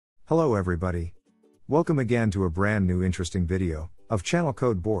Hello everybody. Welcome again to a brand new interesting video of Channel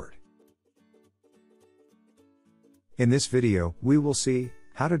Code Board. In this video, we will see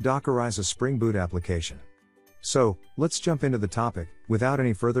how to Dockerize a Spring Boot application. So, let's jump into the topic without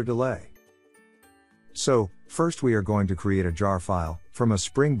any further delay. So, first we are going to create a jar file from a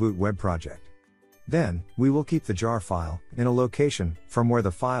Spring Boot web project. Then, we will keep the jar file in a location from where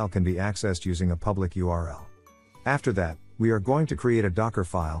the file can be accessed using a public URL. After that, we are going to create a Docker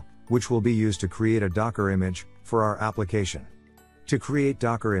file, which will be used to create a Docker image for our application. To create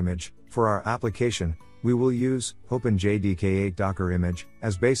Docker image for our application, we will use openjdk 8 Docker image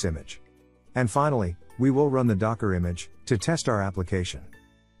as base image. And finally, we will run the Docker image to test our application.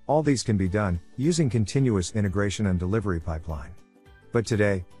 All these can be done using continuous integration and delivery pipeline. But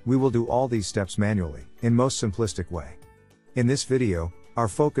today, we will do all these steps manually, in most simplistic way. In this video, our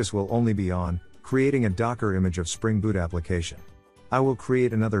focus will only be on creating a Docker image of Spring Boot application. I will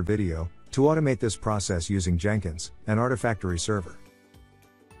create another video to automate this process using Jenkins and Artifactory server.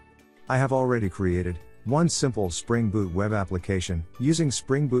 I have already created one simple Spring Boot web application using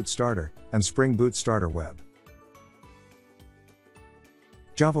Spring Boot Starter and Spring Boot Starter Web.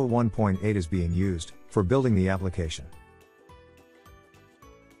 Java 1.8 is being used for building the application.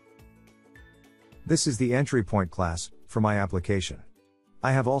 This is the entry point class for my application.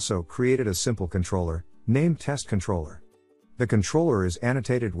 I have also created a simple controller named Test Controller. The controller is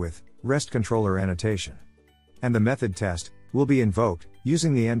annotated with REST controller annotation. And the method test will be invoked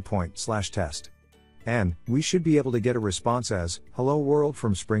using the endpoint /test. And we should be able to get a response as hello world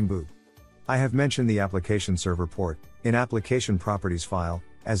from Spring Boot. I have mentioned the application server port in application properties file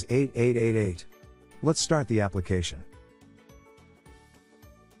as 8888. Let's start the application.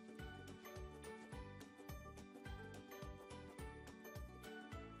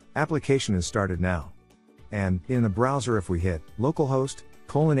 Application is started now. And, in the browser if we hit localhost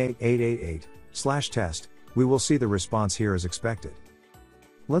 :8888/test, we will see the response here as expected.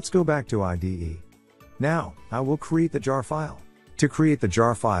 Let's go back to IDE. Now, I will create the jar file. To create the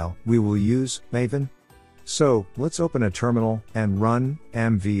jar file, we will use Maven. So, let's open a terminal and run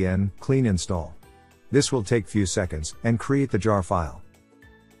mvn clean install. This will take few seconds and create the jar file.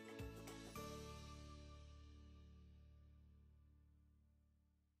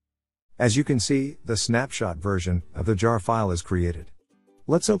 As you can see, the snapshot version of the jar file is created.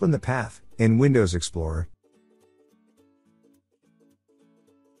 Let's open the path in Windows Explorer.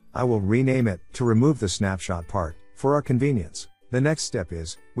 I will rename it to remove the snapshot part for our convenience. The next step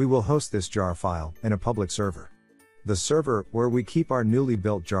is, we will host this jar file in a public server. The server where we keep our newly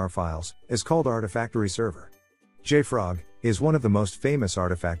built jar files is called Artifactory server. JFrog is one of the most famous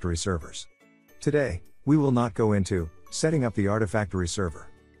Artifactory servers. Today, we will not go into setting up the Artifactory server.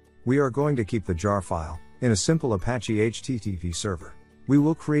 We are going to keep the jar file in a simple Apache HTTP server. We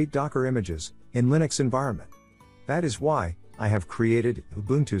will create Docker images in Linux environment. That is why I have created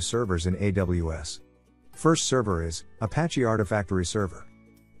Ubuntu servers in AWS. First server is Apache Artifactory server.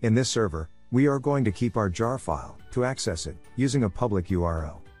 In this server, we are going to keep our jar file to access it using a public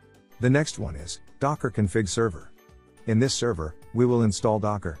URL. The next one is Docker config server. In this server, we will install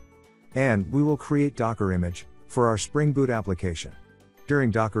Docker. And we will create Docker image for our Spring Boot application.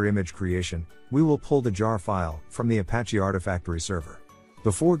 During Docker image creation, we will pull the jar file from the Apache Artifactory server.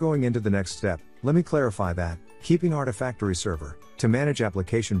 Before going into the next step, let me clarify that keeping Artifactory server to manage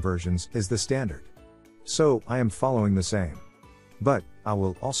application versions is the standard. So, I am following the same. But, I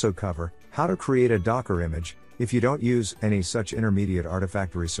will also cover how to create a Docker image if you don't use any such intermediate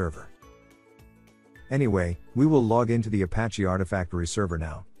Artifactory server. Anyway, we will log into the Apache Artifactory server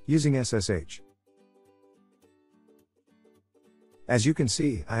now, using SSH. As you can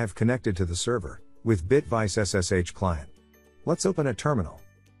see, I have connected to the server with Bitvice SSH client. Let's open a terminal.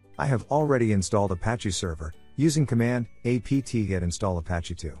 I have already installed Apache server using command apt-get install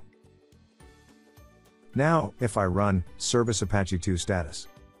apache 2. Now, if I run service apache 2 status,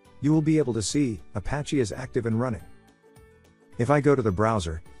 you will be able to see Apache is active and running. If I go to the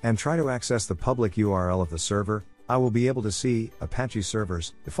browser and try to access the public URL of the server, I will be able to see Apache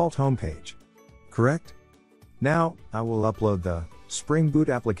server's default homepage. Correct? Now, I will upload the Spring Boot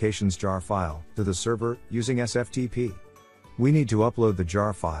application's jar file to the server using Sftp. We need to upload the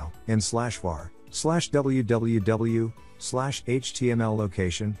jar file in /var/www/html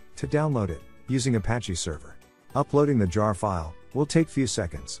location to download it using Apache server. Uploading the jar file will take few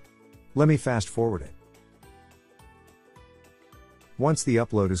seconds. Let me fast forward it. Once the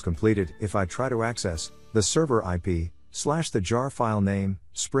upload is completed, if I try to access the server IP / the jar file name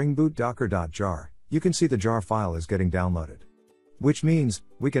springboot.docker.jar, you can see the jar file is getting downloaded. Which means,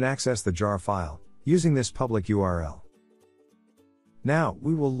 we can access the jar file using this public URL. Now,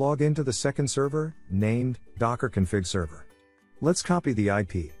 we will log into the second server, named Docker Config Server. Let's copy the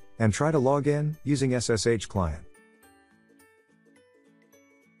IP, and try to log in, using SSH client.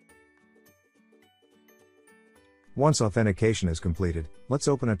 Once authentication is completed, let's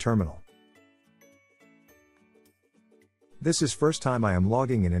open a terminal. This is first time I am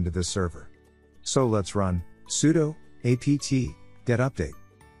logging in into this server. So let's run sudo apt get update.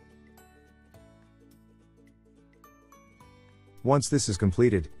 Once this is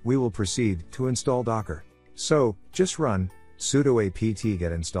completed, we will proceed to install Docker. So, just run sudo apt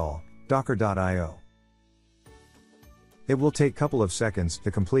get install docker.io. It will take couple of seconds to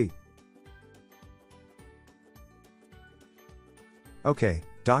complete. Okay,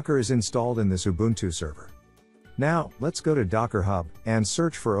 Docker is installed in this Ubuntu server. Now, let's go to Docker Hub and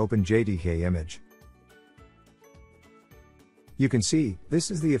search for openjdk image. You can see,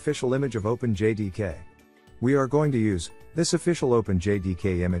 this is the official image of openjdk. We are going to use this official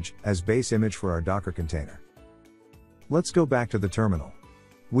openjdk image as base image for our Docker container. Let's go back to the terminal.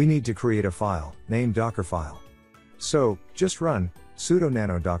 We need to create a file named dockerfile. So, just run sudo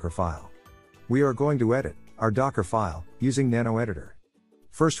nano dockerfile. We are going to edit our Docker file using Nanoeditor.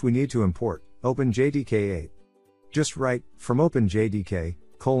 First we need to import openjdk 8. Just write from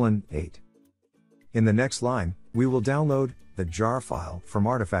openjdk:8. In the next line, we will download the jar file from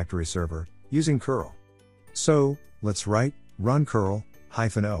artifactory server using curl. So, let's write run curl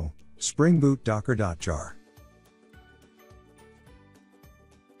 -o springboot docker.jar.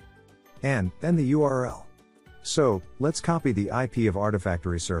 And then the URL. So, let's copy the IP of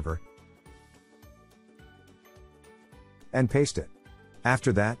artifactory server and paste it.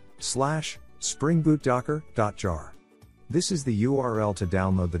 After that, /springboot_docker.jar. This is the URL to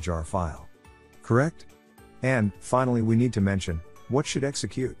download the jar file. Correct? And, finally we need to mention, what should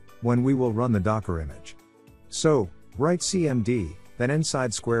execute, when we will run the Docker image. So, write cmd, then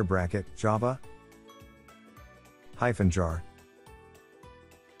inside square bracket, java -jar,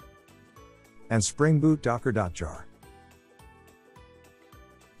 and springboot docker.jar.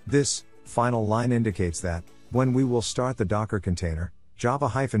 This, final line indicates that, when we will start the Docker container,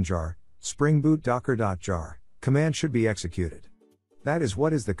 java-jar, springboot docker.jar, command should be executed. That is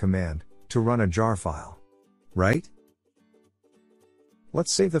what is the command, to run a jar file. Right?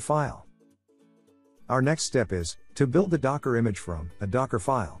 Let's save the file. Our next step is, to build the Docker image from a Docker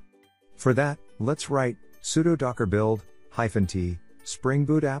file. For that, let's write, sudo docker build, -t,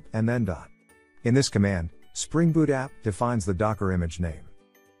 springboot app and then dot. In this command, springboot app defines the Docker image name.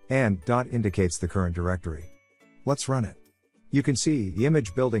 And dot indicates the current directory. Let's run it. You can see the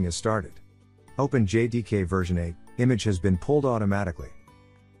image building is started. OpenJDK version 8 image has been pulled automatically.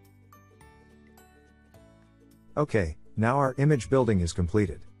 Okay, now our image building is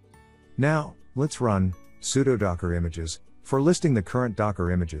completed. Now, let's run sudo docker images for listing the current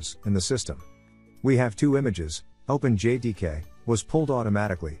Docker images in the system. We have two images. OpenJDK was pulled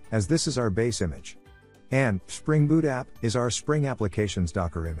automatically as this is our base image. And Springboot app is our Spring Applications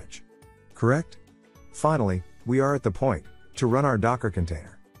Docker image. Correct? Finally, we are at the point to run our Docker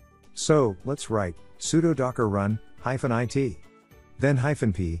container. So, let's write sudo docker run -it. Then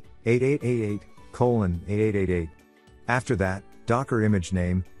 -p 8888:8888. After that, Docker image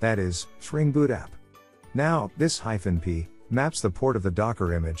name, that is, Springboot app. Now, this -p maps the port of the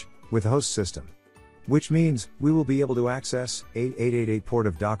Docker image with host system. Which means, we will be able to access 8888 port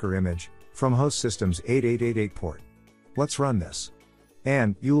of Docker image from host system's 8888 port. Let's run this.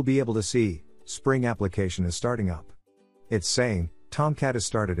 And, you will be able to see, Spring application is starting up. It's saying, Tomcat is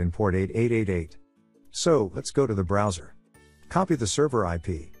started in port 8888. So, let's go to the browser. Copy the server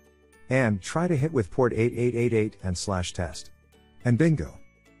IP. And, try to hit with port 8888 and /test. And bingo!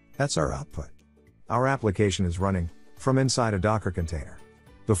 That's our output. Our application is running from inside a Docker container.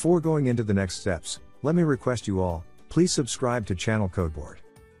 Before going into the next steps, let me request you all, please subscribe to Channel Codeboard.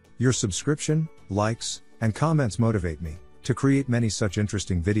 Your subscription, likes, and comments motivate me to create many such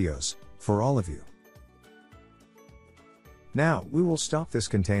interesting videos for all of you. Now, we will stop this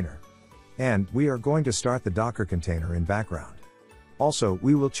container. And, we are going to start the Docker container in background. Also,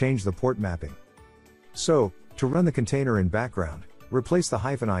 we will change the port mapping. So, to run the container in background, replace the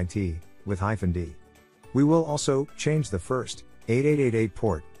 -it with -d. We will also change the first 8888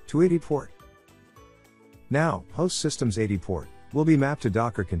 port to 80 port. Now, host system's 80 port will be mapped to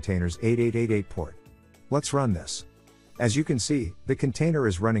Docker container's 8888 port. Let's run this. As you can see, the container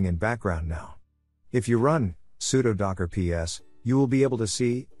is running in background now. If you run sudo docker ps, you will be able to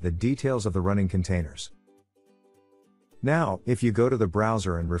see the details of the running containers. Now, if you go to the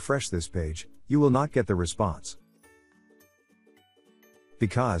browser and refresh this page, you will not get the response.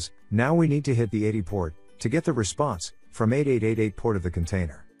 Because, now we need to hit the 80 port to get the response, from 8888 port of the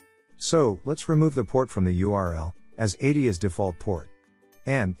container. So, let's remove the port from the URL, as 80 is default port.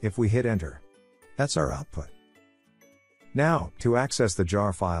 And, if we hit enter, that's our output. Now, to access the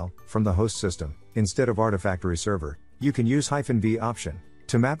jar file, from the host system, instead of artifactory server, you can use -v option,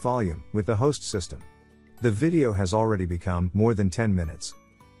 to map volume, with the host system. The video has already become more than 10 minutes.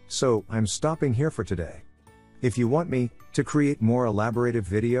 So, I'm stopping here for today. If you want me to create more elaborative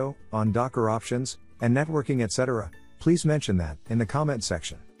video on Docker options and networking etc., please mention that in the comment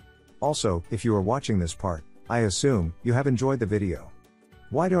section. Also, if you are watching this part, I assume you have enjoyed the video.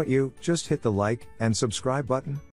 Why don't you just hit the like and subscribe button?